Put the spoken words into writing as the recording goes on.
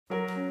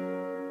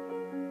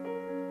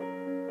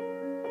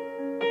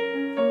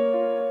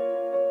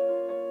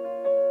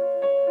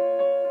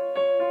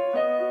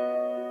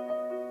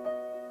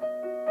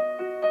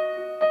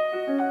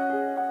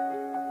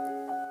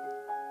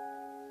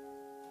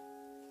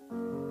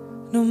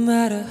No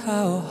matter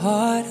how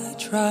hard I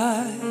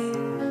try,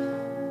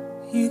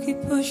 you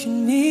keep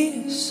pushing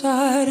me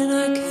aside and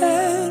I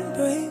can't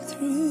break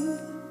through.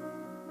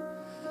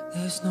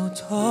 There's no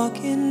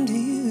talking to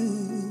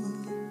you.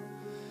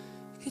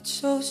 It's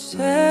so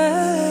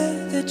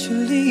sad that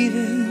you're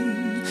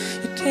leaving.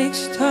 It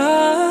takes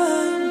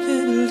time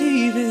to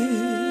believe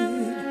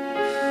it,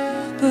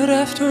 but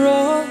after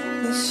all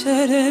is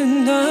said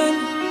and done,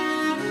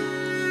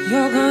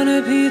 you're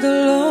gonna be the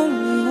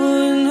lonely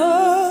one. Oh,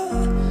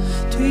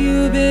 do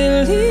you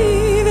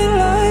believe in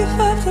life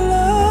after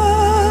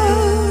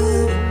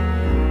love?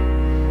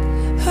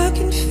 I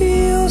can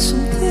feel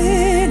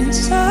something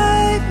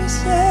inside me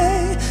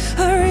say, I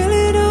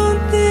really don't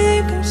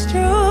think I'm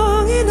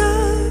strong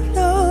enough.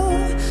 No,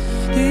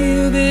 do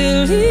you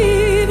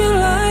believe in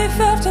life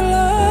after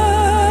love?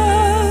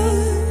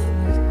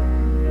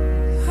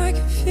 I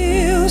can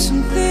feel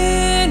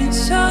something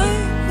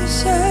inside me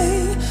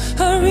say,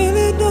 I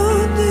really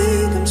don't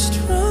think I'm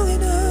strong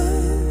enough.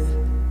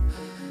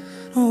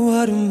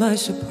 What am I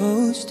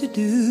supposed to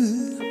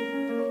do?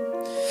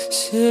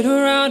 Sit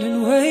around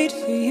and wait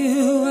for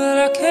you? Well,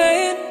 I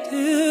can't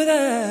do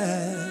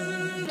that.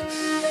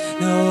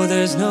 No,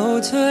 there's no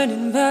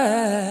turning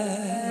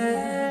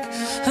back.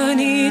 I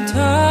need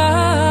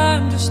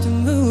time just to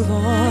move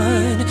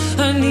on.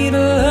 I need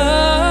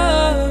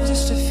love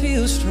just to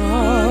feel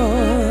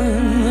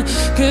strong.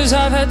 'Cause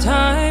I've had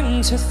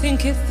time to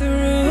think it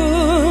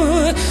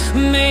through.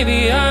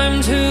 Maybe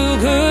I'm too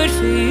good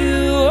for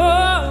you.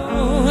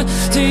 Oh,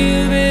 do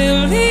you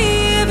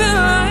believe in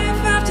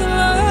life after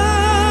love?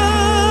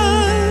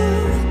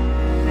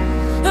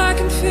 I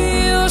can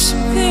feel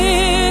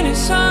something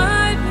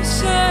inside me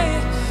say,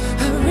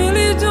 I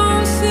really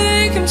don't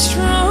think I'm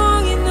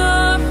strong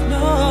enough.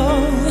 No,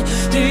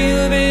 do you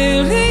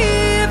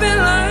believe in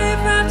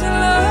life after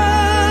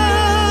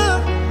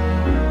love?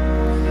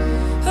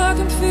 I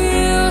can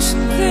feel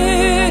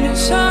something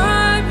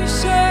inside me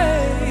say,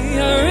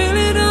 I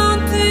really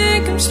don't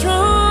think I'm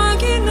strong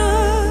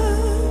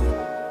enough.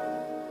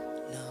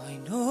 Now I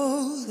know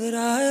that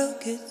I'll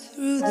get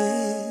through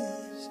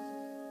this,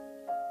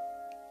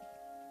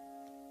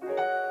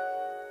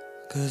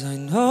 'cause I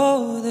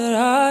know that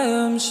I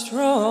am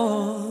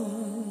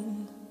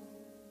strong.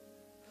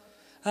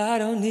 I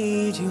don't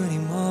need you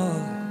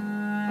anymore.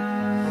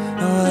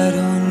 No, I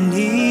don't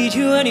need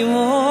you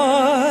anymore.